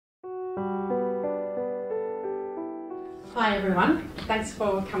Hi everyone, thanks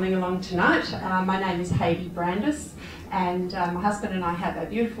for coming along tonight. My name is Heidi and my husband and I have a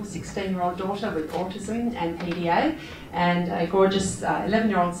beautiful 16-year-old daughter with autism and PDA and a gorgeous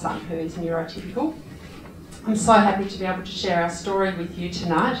 11-year-old son who is neurotypical. I'm so happy to be able to share our story with you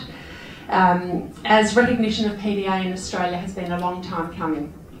tonight, as recognition of PDA in Australia has been a long time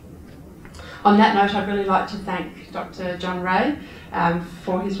coming. On that note, I'd really like to thank Dr. John Ray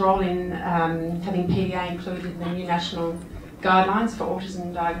for his role in having PDA included in the new national guidelines for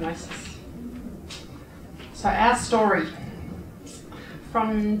autism diagnosis. So our story.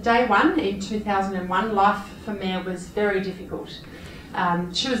 From day one in 2001, life for Mia was very difficult.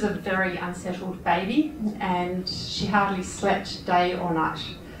 She was a very unsettled baby and she hardly slept day or night.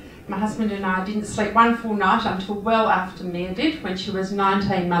 My husband and I didn't sleep one full night until well after Mia did, when she was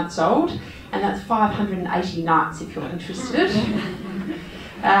 19 months old, and that's 580 nights if you're interested.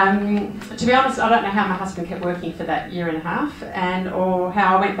 To be honest, I don't know how my husband kept working for that year and a half, or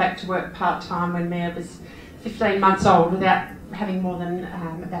how I went back to work part-time when Mia was 15 months old without having more than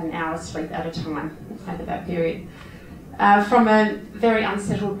about an hour's sleep at a time over that period. From a very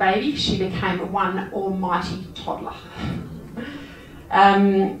unsettled baby, she became one almighty toddler.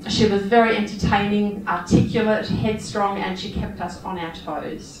 She was very entertaining, articulate, headstrong, and she kept us on our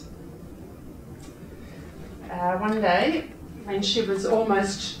toes. One day, when she was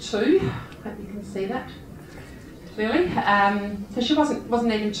almost 2, hope you can see that clearly, so she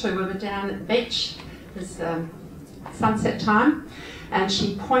wasn't even 2, we were down at the beach, it was sunset time, and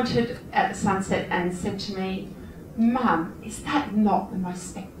she pointed at the sunset and said to me, "Mum, is that not the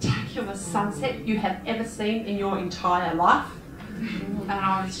most spectacular sunset you have ever seen in your entire life?" And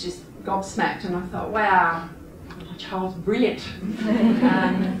I was just gobsmacked and I thought, wow, my child's brilliant.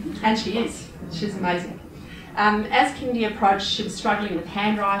 And she is, she's amazing. As kindy approached, she was struggling with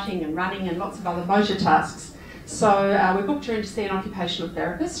handwriting and running and lots of other motor tasks. So we booked her in to see an occupational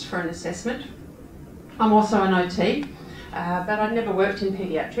therapist for an assessment. I'm also an OT, but I'd never worked in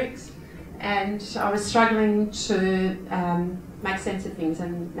paediatrics, and I was struggling to make sense of things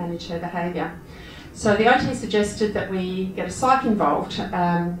and manage her behaviour. So the OT suggested that we get a psych involved,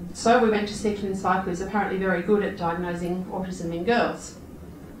 so we went to see a psych who's apparently very good at diagnosing autism in girls.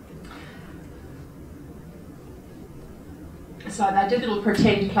 So they did a little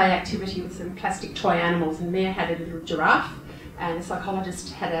pretend play activity with some plastic toy animals, and Mia had a little giraffe and the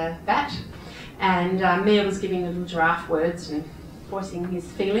psychologist had a bat, and Mia was giving the little giraffe words and voicing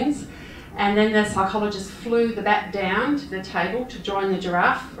his feelings. And then the psychologist flew the bat down to the table to join the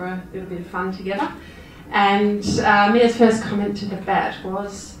giraffe for a little bit of fun together. And Mia's first comment to the bat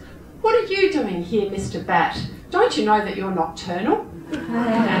was, "What are you doing here, Mr. Bat? Don't you know that you're nocturnal?"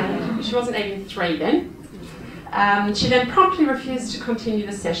 And she wasn't even 3 then. She then promptly refused to continue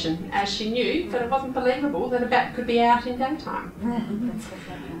the session, as she knew that it wasn't believable that a bat could be out in daytime.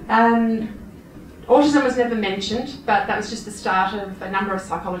 Autism was never mentioned, but that was just the start of a number of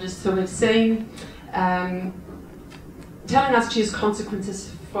psychologists who we've seen telling us to use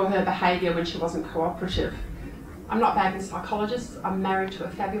consequences for her behaviour when she wasn't cooperative. I'm not bagging psychologists, I'm married to a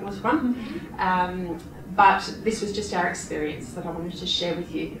fabulous one, but this was just our experience that I wanted to share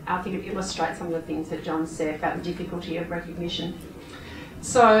with you. I think it illustrates some of the things that John said about the difficulty of recognition.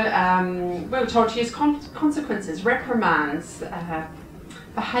 So we were told to use consequences, reprimands,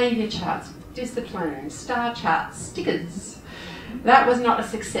 behaviour charts, discipline, star charts, stickers. That was not a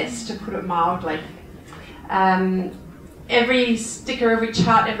success, to put it mildly. Every sticker, every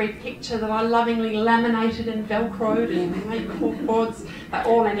chart, every picture that I lovingly laminated and velcroed and made corkboards, they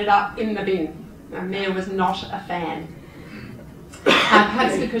all ended up in the bin. Mia was not a fan.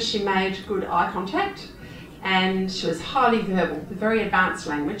 Perhaps because she made good eye contact and she was highly verbal, very advanced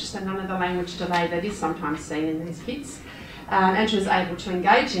language, so none of the language delay that is sometimes seen in these kids. And she was able to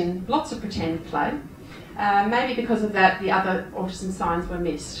engage in lots of pretend play. Maybe because of that, the other autism signs were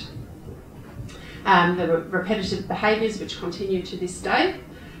missed. There were repetitive behaviours which continue to this day.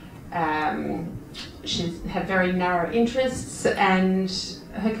 She had very narrow interests and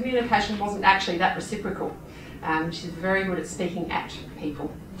her communication wasn't actually that reciprocal. She's very good at speaking at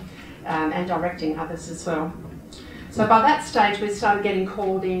people and directing others as well. So by that stage we started getting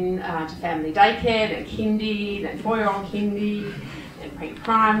called in to family daycare, then kindy, then 4-year-old kindy, then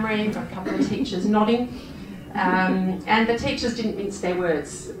pre-primary, got a couple of teachers nodding. And the teachers didn't mince their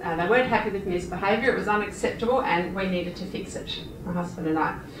words. They weren't happy with Mia's behaviour, it was unacceptable and we needed to fix it, my husband and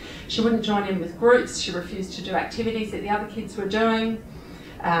I. She wouldn't join in with groups, she refused to do activities that the other kids were doing.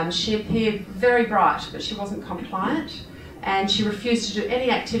 She appeared very bright but she wasn't compliant, and she refused to do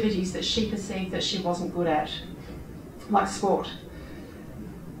any activities that she perceived that she wasn't good at, like sport.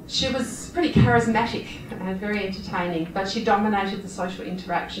 She was pretty charismatic and very entertaining, but she dominated the social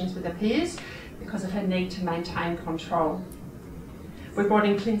interactions with her peers because of her need to maintain control. We brought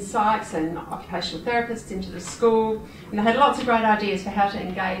in clin psychs and occupational therapists into the school, and they had lots of great ideas for how to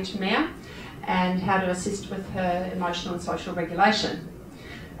engage Mia and how to assist with her emotional and social regulation.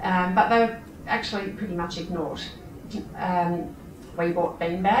 But they were actually pretty much ignored. We bought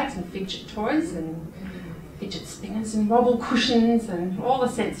beanbags and fidget toys and fidget spinners and wobble cushions and all the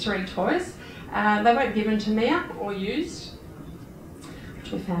sensory toys. They weren't given to Mia or used,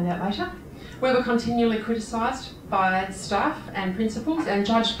 which we found out later. We were continually criticised by staff and principals and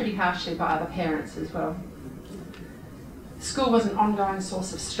judged pretty harshly by other parents as well. School was an ongoing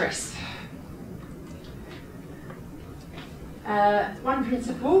source of stress. One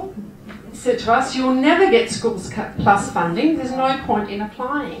principal said to us, "You'll never get Schools Plus funding, there's no point in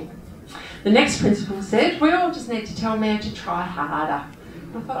applying." The next principal said, "We all just need to tell Mia to try harder."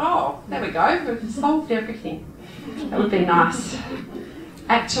 I thought, oh, there we go, we've solved everything. That would be nice.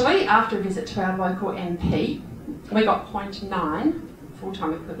 Actually, after a visit to our local MP, we got 0.9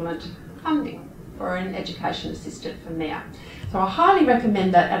 full-time equivalent funding for an education assistant for Mia. So I highly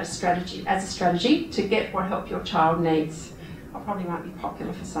recommend that as a strategy to get what help your child needs. I probably won't be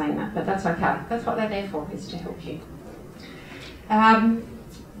popular for saying that, but that's okay. That's what they're there for, is to help you.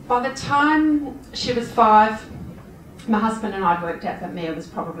 By the time she was 5, my husband and I worked out that Mia was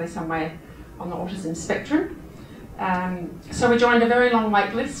probably somewhere on the autism spectrum. So we joined a very long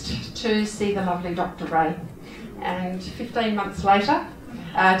wait list to see the lovely Dr. Ray. And 15 months later,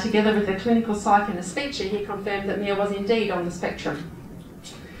 together with a clinical psych and a speecher, he confirmed that Mia was indeed on the spectrum.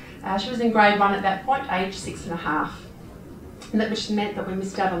 She was in grade 1 at that point, aged 6.5. Which meant that we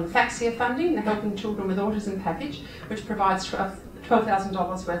missed out on the FAXIA funding, the Helping Children with Autism package, which provides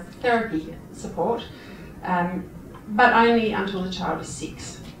 $12,000 worth of therapy support, but only until the child is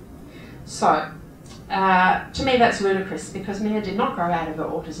 6. So, to me that's ludicrous, because Mia did not grow out of her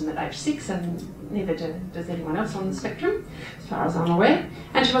autism at age 6, and neither does anyone else on the spectrum, as far as I'm aware,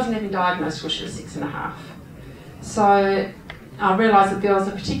 and she wasn't even diagnosed till she was 6.5. So I realise that girls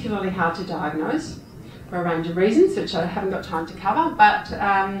are particularly hard to diagnose, for a range of reasons, which I haven't got time to cover, but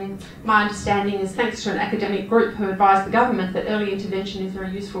my understanding is, thanks to an academic group who advised the government that early intervention is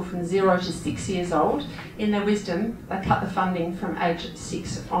very useful from 0 to 6 years old, in their wisdom, they cut the funding from age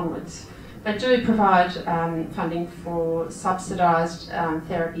 6 onwards. They do provide funding for subsidised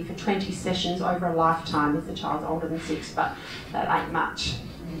therapy for 20 sessions over a lifetime if the child's older than 6, but that ain't much.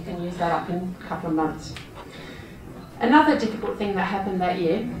 You can use that up in a couple of months. Another difficult thing that happened that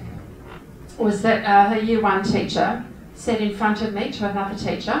year was that her Year 1 teacher said in front of me to another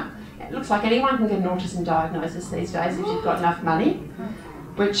teacher, "It looks like anyone can get an autism diagnosis these days if you've got enough money,"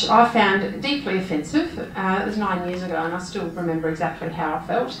 which I found deeply offensive. It was 9 years ago and I still remember exactly how I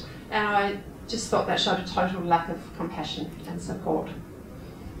felt, and I just thought that showed a total lack of compassion and support.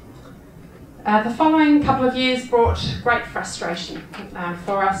 The following couple of years brought great frustration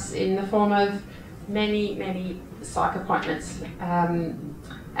for us in the form of many psych appointments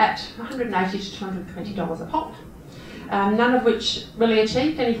at $180 to $220 a pop, none of which really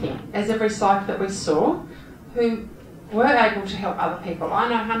achieved anything, as every psych that we saw who were able to help other people. I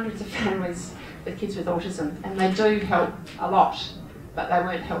know hundreds of families with kids with autism, and they do help a lot, but they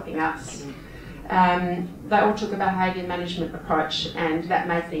weren't helping us. They all took a behaviour management approach, and that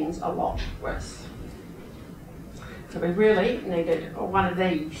made things a lot worse. So we really needed one of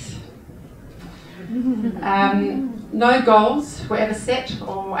these. No goals were ever set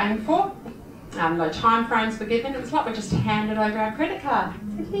or aimed for. No time frames were given. It was like we just handed over our credit card.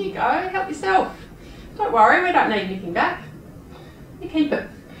 Said, "Here you go, help yourself. Don't worry, we don't need anything back. You keep it."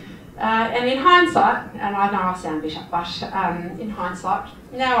 And in hindsight, and I know I sound bitter, but in hindsight,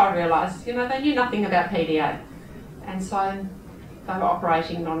 now I realise, they knew nothing about PDA. And so they were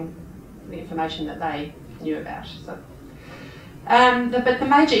operating on the information that they knew about. So, but the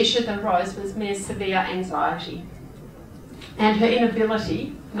major issue that arose was Mia's severe anxiety and her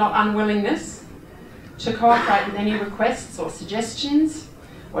inability, not unwillingness, to cooperate with any requests or suggestions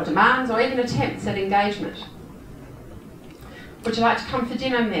or demands or even attempts at engagement. "Would you like to come for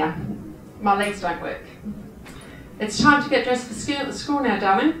dinner, Mia? My legs don't work." "It's time to get dressed for school now,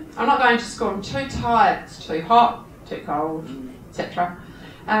 darling. I'm not going to school, I'm too tired. It's too hot, too cold, etc.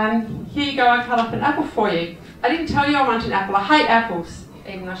 Here you go, I cut up an apple for you. I didn't tell you I want an apple. I hate apples,"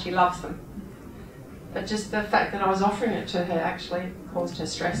 even though she loves them. But just the fact that I was offering it to her actually caused her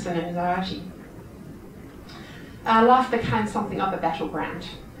stress and anxiety. Life became something of a battleground,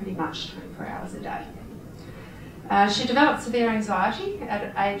 pretty much 24 hours a day. She developed severe anxiety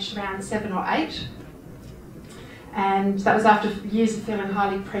at age around 7 or 8. And that was after years of feeling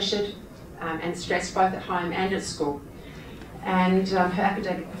highly pressured and stressed both at home and at school. And her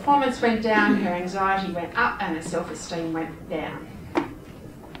academic performance went down, her anxiety went up, and her self-esteem went down.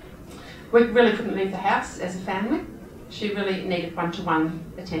 We really couldn't leave the house as a family. She really needed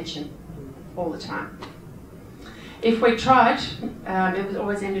one-to-one attention all the time. If we tried, it was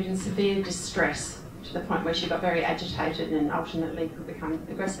always ended in severe distress, to the point where she got very agitated and ultimately could become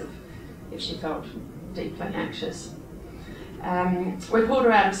aggressive if she felt deeply anxious. We pulled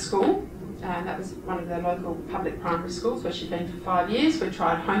her out of school. That was one of the local public primary schools where she'd been for 5 years. We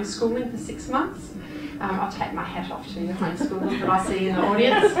tried homeschooling for 6 months. I'll take my hat off to the homeschoolers that I see in the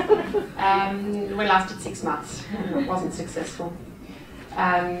audience. We lasted 6 months and it wasn't successful.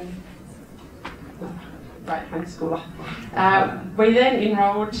 Great homeschooler. We then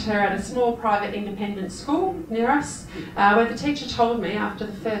enrolled her at a small private independent school near us, where the teacher told me after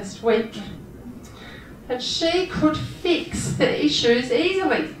the first week that she could fix the issues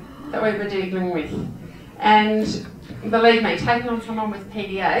easily that we were dealing with. And believe me, taking on someone with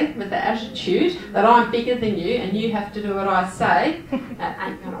PDA with the attitude that I'm bigger than you and you have to do what I say, that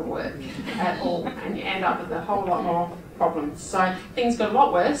ain't going to work at all, and you end up with a whole lot more problems. So things got a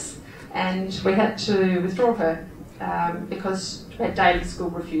lot worse, and we had to withdraw her because we had daily school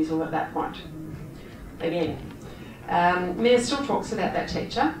refusal at that point. Again, Mia still talks about that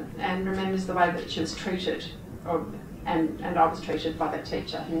teacher and remembers the way that she was treated, and I was treated by that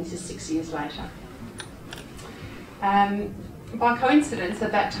teacher, and this is 6 years later. By coincidence,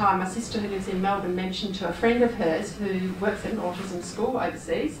 at that time, my sister who lives in Melbourne mentioned to a friend of hers who works at an autism school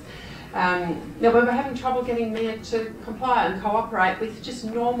overseas that we were having trouble getting Mia to comply and cooperate with just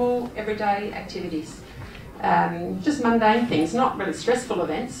normal, everyday activities. Just mundane things, not really stressful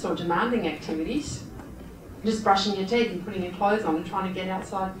events or demanding activities. Just brushing your teeth and putting your clothes on and trying to get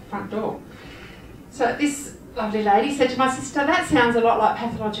outside the front door. So this lovely lady said to my sister, "That sounds a lot like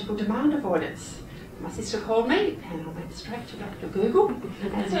pathological demand avoidance." My sister called me and I went straight to Dr. Google,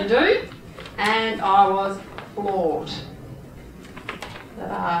 as you do, and I was floored.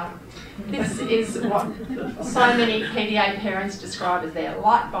 This is what so many PDA parents describe as their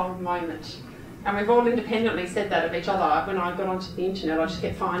light bulb moment. And we've all independently said that of each other. When I got onto the internet, I just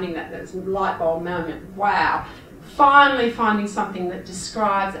kept finding that there's a light bulb moment. Wow, finally finding something that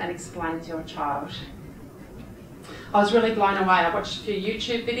describes and explains your child. I was really blown away. I watched a few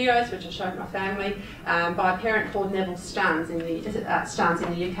YouTube videos, which I showed my family, by a parent called Neville Starnes in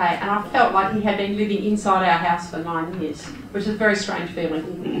the UK, and I felt like he had been living inside our house for 9 years, which is a very strange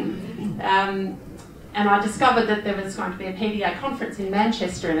feeling. And I discovered that there was going to be a PDA conference in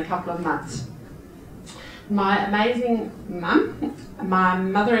Manchester in a couple of months. My amazing mum, my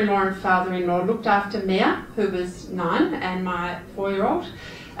mother-in-law and father-in-law looked after Mia, who was 9, and my 4-year-old,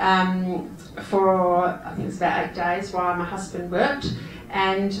 for I think it was about 8 days while my husband worked.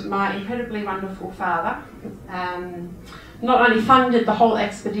 And my incredibly wonderful father not only funded the whole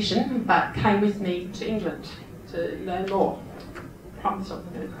expedition, but came with me to England to learn more. I promise I'm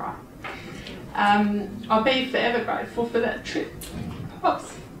going to cry. I'll be forever grateful for that trip.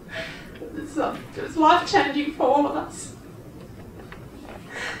 It was life-changing for all of us.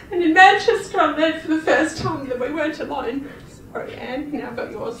 And in Manchester, I learned for the first time that we weren't alone. Sorry, Anne, now I've got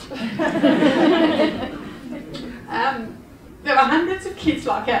yours. There were hundreds of kids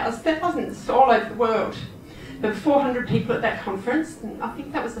like ours, thousands all over the world. There were 400 people at that conference, and I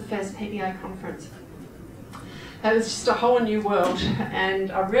think that was the first PDA conference. It was just a whole new world,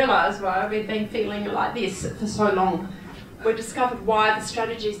 and I realised why we'd been feeling like this for so long. We discovered why the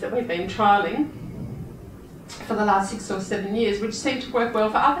strategies that we've been trialling for the last 6 or 7 years, which seemed to work well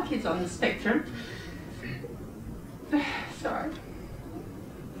for other kids on the spectrum,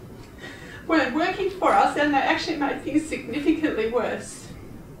 weren't working for us, and they actually made things significantly worse.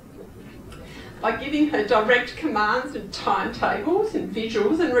 By giving her direct commands and timetables and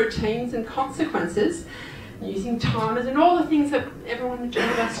visuals and routines and consequences, using timers and all the things that everyone had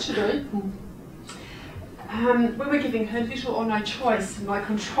told us to do, we were giving her little or no choice, no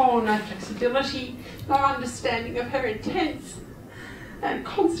control, no flexibility, no understanding of her intense and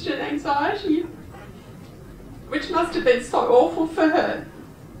constant anxiety, which must have been so awful for her.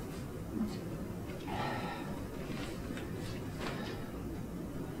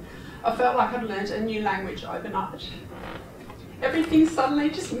 I felt like I'd learnt a new language overnight. Everything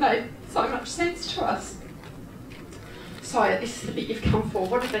suddenly just made so much sense to us. So this is the bit you've come for.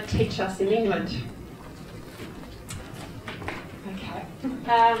 What did they teach us in England? Okay.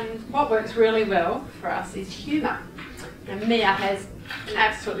 What works really well for us is humour. And Mia has an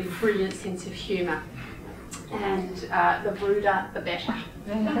absolutely brilliant sense of humour. And the ruder, the better.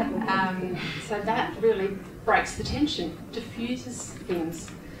 So that really breaks the tension, diffuses things.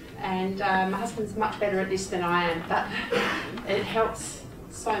 And my husband's much better at this than I am, but it helps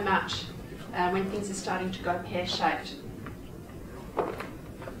so much when things are starting to go pear-shaped.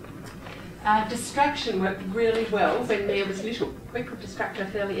 Distraction worked really well when Mia was little. We could distract her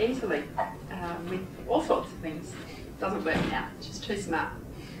fairly easily with all sorts of things. Doesn't work now, she's too smart.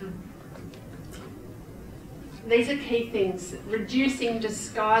 These are key things: reducing,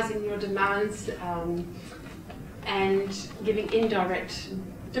 disguising your demands, and giving indirect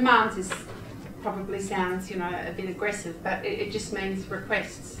demands. Is probably sounds, you know, a bit aggressive, but it just means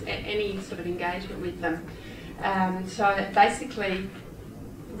requests, any sort of engagement with them. So basically,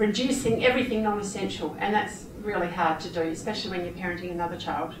 reducing everything non-essential, and that's really hard to do, especially when you're parenting another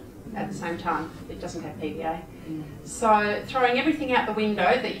child at the same time. It doesn't have PDA. So throwing everything out the window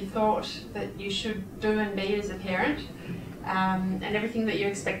that you thought that you should do and be as a parent, and everything that you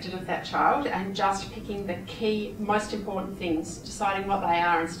expected of that child, and just picking the key, most important things, deciding what they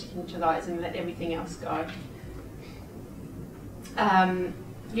are and sticking to those, and let everything else go.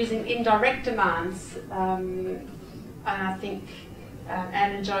 Using indirect demands, and I think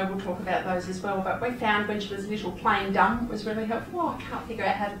Anne and Jo will talk about those as well, but we found when she was little, playing dumb was really helpful. Oh, I can't figure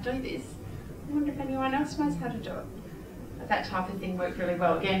out how to do this. I wonder if anyone else knows how to do it. But that type of thing worked really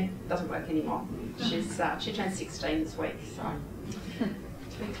well. Again, doesn't work anymore. She turned 16 this week, so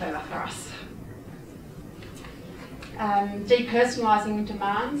it's pretty clever for us. Depersonalising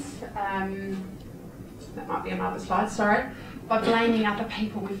demands. That might be another slide, sorry. By blaming other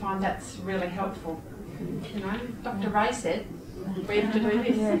people, we find that's really helpful. You know, Dr. Ray said, we have to do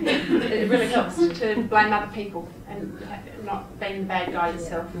this. It really helps to blame other people and not being the bad guy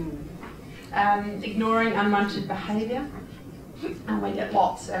yourself. Ignoring unwanted behaviour, and we get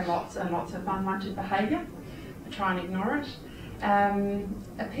lots and lots and lots of unwanted behaviour. Try and ignore it.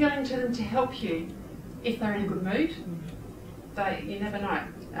 Appealing to them to help you if they're in a good mood. You never know.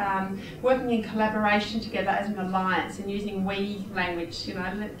 Working in collaboration together as an alliance and using we language. You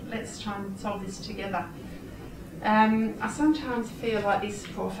know, let's try and solve this together. I sometimes feel like this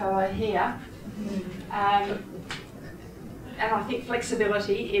poor fellow here, and I think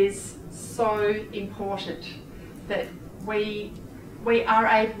flexibility is so important, that we are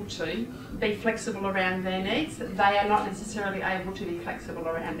able to be flexible around their needs. They are not necessarily able to be flexible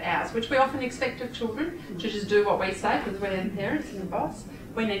around ours, which we often expect of children, to just do what we say because we're the parents and the boss.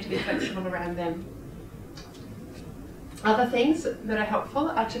 We need to be flexible around them. Other things that are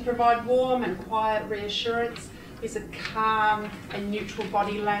helpful are to provide warm and quiet reassurance. Is a calm and neutral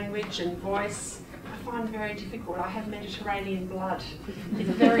body language and voice. I find very difficult. I have Mediterranean blood. It's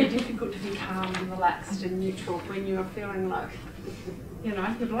very difficult to be calm and relaxed and neutral when you're feeling like, you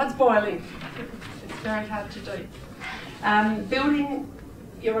know, your blood's boiling. It's very hard to do. Building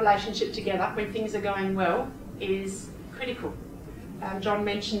your relationship together when things are going well is critical. John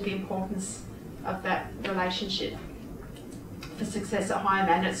mentioned the importance of that relationship for success at home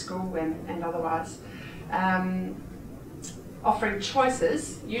and at school and otherwise. Offering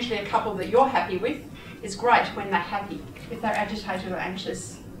choices, usually a couple that you're happy with, is great when they're happy. If they're agitated or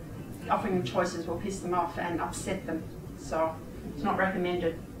anxious, offering them choices will piss them off and upset them, so it's not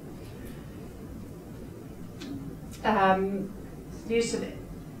recommended. Use of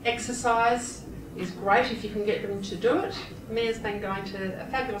exercise is great if you can get them to do it. Mia's been going to a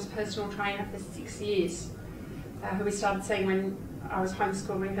fabulous personal trainer for 6 years, who we started seeing when I was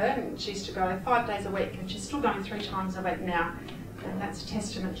homeschooling her, and she used to go 5 days a week, and she's still going 3 times a week now, and that's a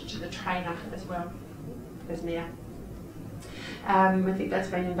testament to the trainer as well as Mia. We think that's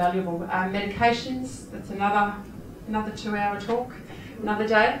been invaluable. Medications, that's another 2-hour talk, another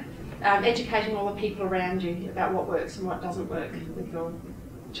day. Educating all the people around you about what works and what doesn't work with your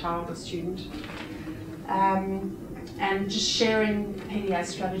child or student. And just sharing PDA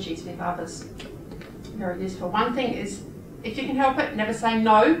strategies with others. Very useful. One thing is, if you can help it, never say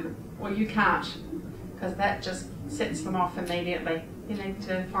no or you can't, because that just sets them off immediately. You need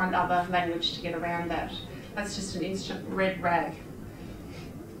to find other language to get around that. That's just an instant red rag.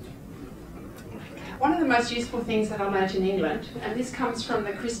 One of the most useful things that I learnt in England, and this comes from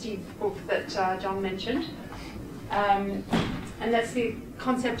the Christie book that John mentioned, and that's the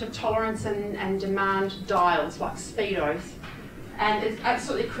concept of tolerance and demand dials, like speedos. And it's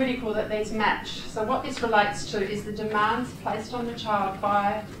absolutely critical that these match. So what this relates to is the demands placed on the child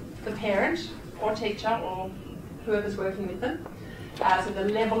by the parent or teacher or whoever's working with them. So the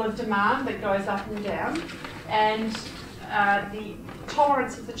level of demand that goes up and down, and the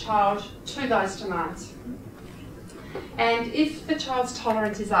tolerance of the child to those demands. And if the child's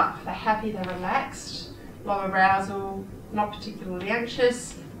tolerance is up, they're happy, they're relaxed, low arousal, not particularly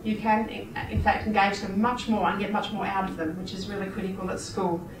anxious, you can in fact engage them much more and get much more out of them, which is really critical at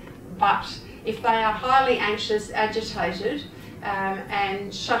school. But if they are highly anxious, agitated,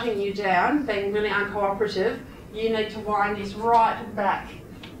 and shutting you down, being really uncooperative, you need to wind this right back,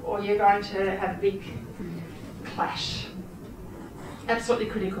 or you're going to have a big clash. Absolutely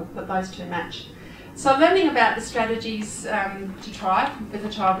critical that those two match. So learning about the strategies to try with a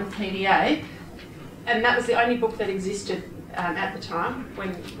child with PDA, and that was the only book that existed at the time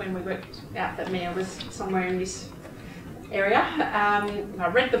when we worked out that Mia was somewhere in this area. I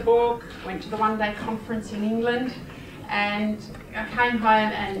read the book, went to the one-day conference in England, and I came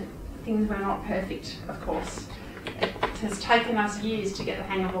home and things were not perfect, of course. It has taken us years to get the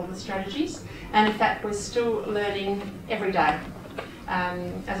hang of all the strategies, and in fact we're still learning every day.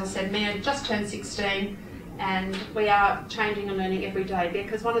 As I said, Mia just turned 16, and we are changing and learning every day,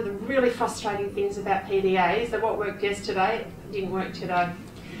 because one of the really frustrating things about PDA is that what worked yesterday didn't work today.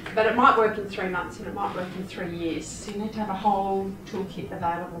 But it might work in 3 months and it might work in 3 years. So you need to have a whole toolkit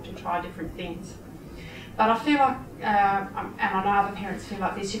available to try different things. But I feel like, and I know other parents feel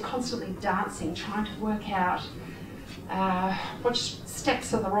like this, you're constantly dancing, trying to work out which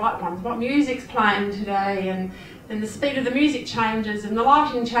steps are the right ones, what music's playing today, and the speed of the music changes, and the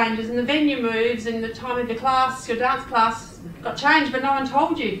lighting changes, and the venue moves, and the time of your class, your dance class got changed, but no one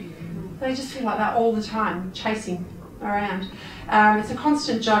told you. They just feel like that all the time, chasing around. It's a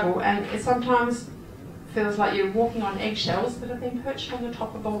constant juggle, and it sometimes feels like you're walking on eggshells that have been perched on the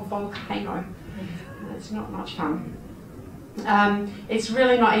top of a volcano. It's not much fun. It's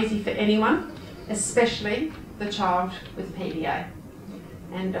really not easy for anyone, especially the child with PDA.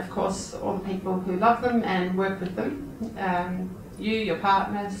 And of course, all the people who love them and work with them, you, your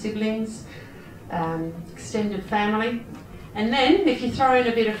partner, siblings, extended family. And then if you throw in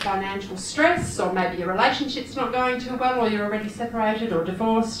a bit of financial stress, or maybe your relationship's not going too well, or you're already separated or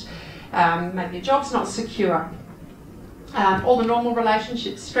divorced, maybe your job's not secure, all the normal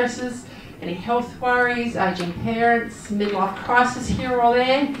relationship stresses, any health worries, ageing parents, midlife crisis here or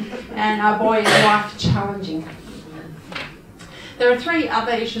there, and boy is life challenging. There are 3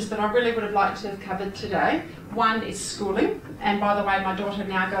 other issues that I really would have liked to have covered today. One is schooling, and by the way, my daughter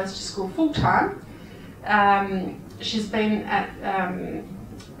now goes to school full-time. She's been at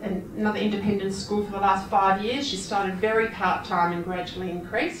another independent school for the last 5 years. She started very part-time and gradually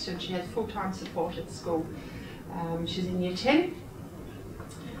increased, and she has full-time support at school. She's in year 10.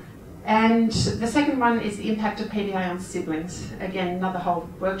 And the second one is the impact of PDA on siblings. Again, another whole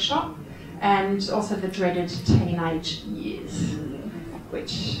workshop. And also the dreaded teenage years,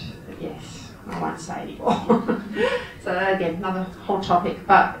 which, yes, I won't say anymore. So again, another whole topic,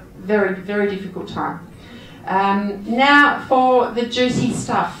 but very, very difficult time. Now for the juicy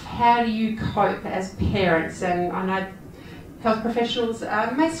stuff. How do you cope as parents? And I know health professionals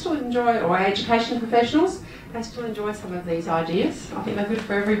may still enjoy, or education professionals may still enjoy some of these ideas. I think they're good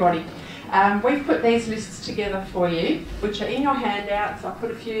for everybody. We've put these lists together for you, which are in your handouts. I've put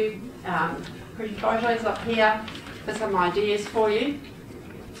a few pretty photos up here for some ideas for you.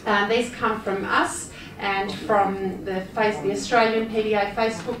 These come from us and from the Australian PDA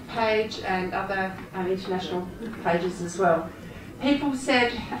Facebook page and other international pages as well. People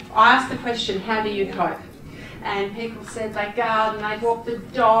said, I asked the question, how do you cope? And people said they garden, they walk the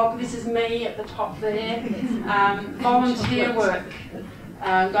dog, this is me at the top there, volunteer work,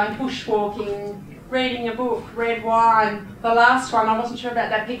 going bushwalking, reading a book, red wine. The last one, I wasn't sure about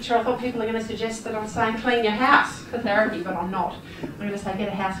that picture. I thought people are going to suggest that I'm saying clean your house for therapy, but I'm not. I'm going to say get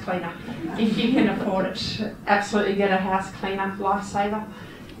a house cleaner. If you can afford it, absolutely get a house cleaner, lifesaver.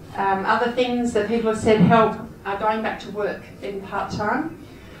 Other things that people have said help are going back to work, being part-time,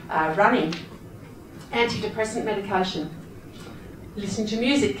 running, antidepressant medication, listening to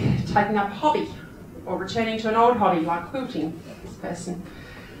music, taking up a hobby, or returning to an old hobby like quilting, this person,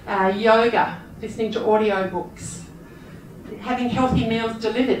 yoga, listening to audiobooks, having healthy meals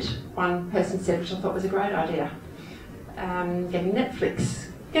delivered, one person said, which I thought was a great idea, getting Netflix,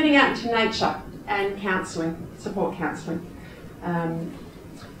 getting out into nature, and counselling, support counselling.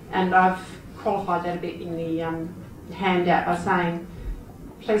 And I've qualified that a bit in the handout by saying,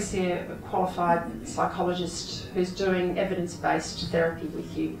 please see a qualified psychologist who's doing evidence-based therapy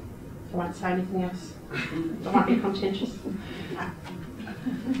with you. I won't say anything else. I won't be contentious.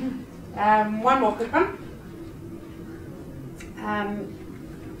 One more quick one.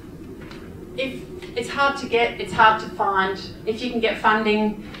 If it's hard to get, it's hard to find. If you can get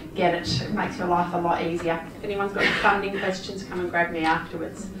funding, get it. It makes your life a lot easier. If anyone's got any funding questions, come and grab me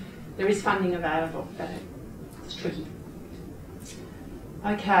afterwards. There is funding available, but it's tricky.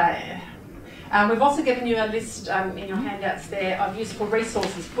 Okay. We've also given you a list in your handouts there of useful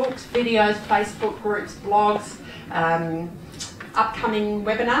resources, books, videos, Facebook groups, blogs, upcoming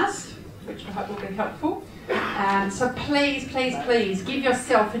webinars, which I hope will be helpful. So please, please, please give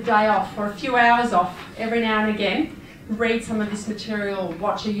yourself a day off or a few hours off every now and again. Read some of this material,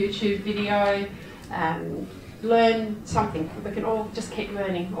 watch a YouTube video, learn something. We can all just keep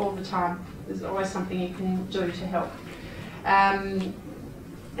learning all the time. There's always something you can do to help.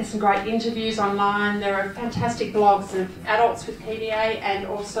 There's some great interviews online. There are fantastic blogs of adults with PDA and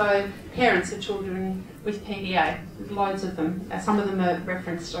also parents of children with PDA. There's loads of them. Some of them are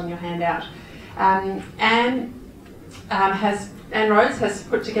referenced on your handout. Anne Rhodes has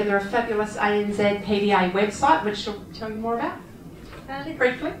put together a fabulous ANZ PDA website, which she'll tell you more about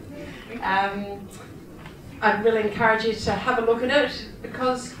briefly. I'd really encourage you to have a look at it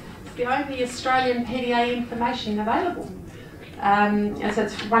because it's the only Australian PDA information available. And so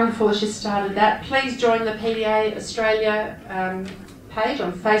it's wonderful that she started that. Please join the PDA Australia page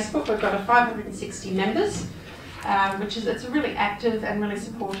on Facebook. We've got 560 members, it's a really active and really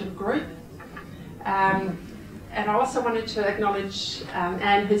supportive group. And I also wanted to acknowledge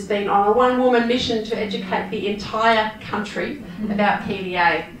Anne, who's been on a one-woman mission to educate the entire country about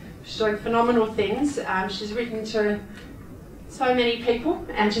PDA. She's doing phenomenal things. She's written to so many people,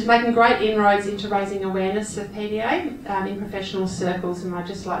 and she's making great inroads into raising awareness of PDA in professional circles, and I'd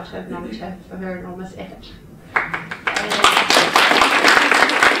just like to acknowledge her for her enormous effort.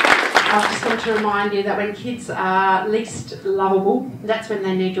 I just want to remind you that when kids are least lovable, that's when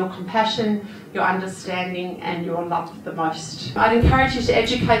they need your compassion, your understanding and your love the most. I'd encourage you to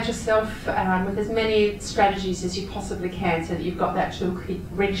educate yourself with as many strategies as you possibly can so that you've got that toolkit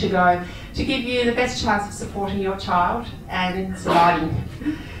ready to go to give you the best chance of supporting your child and surviving.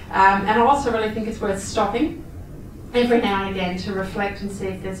 And I also really think it's worth stopping every now and again to reflect and see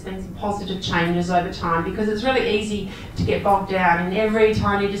if there's been some positive changes over time, because it's really easy to get bogged down in every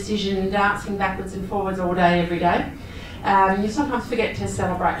tiny decision, dancing backwards and forwards all day, every day. You sometimes forget to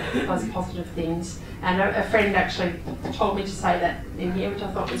celebrate those positive things. And a friend actually told me to say that in here, which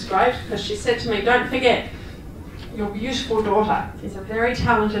I thought was great, because she said to me, don't forget, your beautiful daughter is a very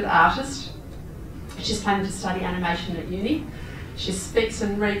talented artist. She's planning to study animation at uni. She speaks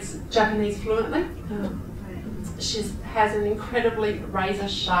and reads Japanese fluently. She has an incredibly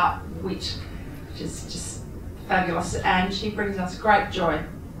razor-sharp wit, which is just fabulous, and she brings us great joy.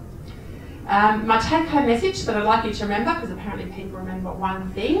 My take-home message that I'd like you to remember, because apparently people remember one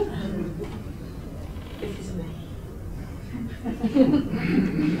thing, this is me.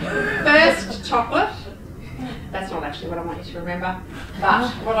 First chocolate, that's not actually what I want you to remember, but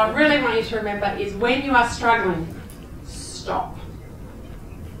what I really want you to remember is when you are struggling, stop.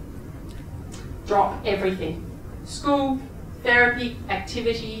 Drop everything. School, therapy,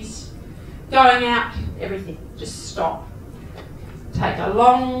 activities, going out, everything. Just stop. Take a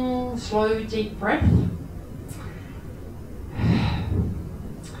long, slow, deep breath.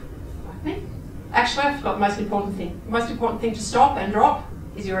 Like me. Actually, I forgot the most important thing. The most important thing to stop and drop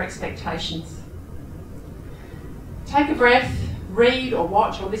is your expectations. Take a breath, read or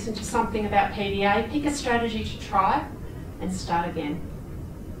watch or listen to something about PDA, pick a strategy to try and start again.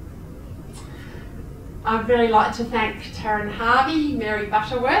 I'd really like to thank Taryn Harvey, Mary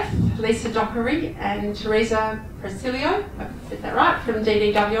Butterworth, Lisa Dockery and Teresa Presilio, I said that right, from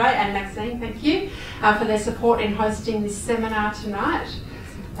DDWA, and Maxine, thank you, for their support in hosting this seminar tonight.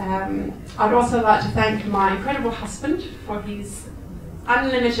 I'd also like to thank my incredible husband for his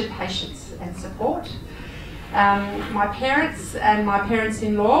unlimited patience and support, my parents and my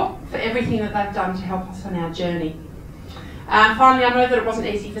parents-in-law for everything that they've done to help us on our journey. Finally, I know that it wasn't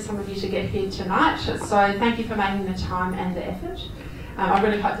easy for some of you to get here tonight, so thank you for making the time and the effort. I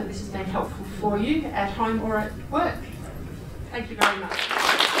really hope that this has been helpful for you at home or at work. Thank you very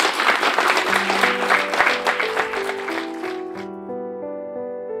much.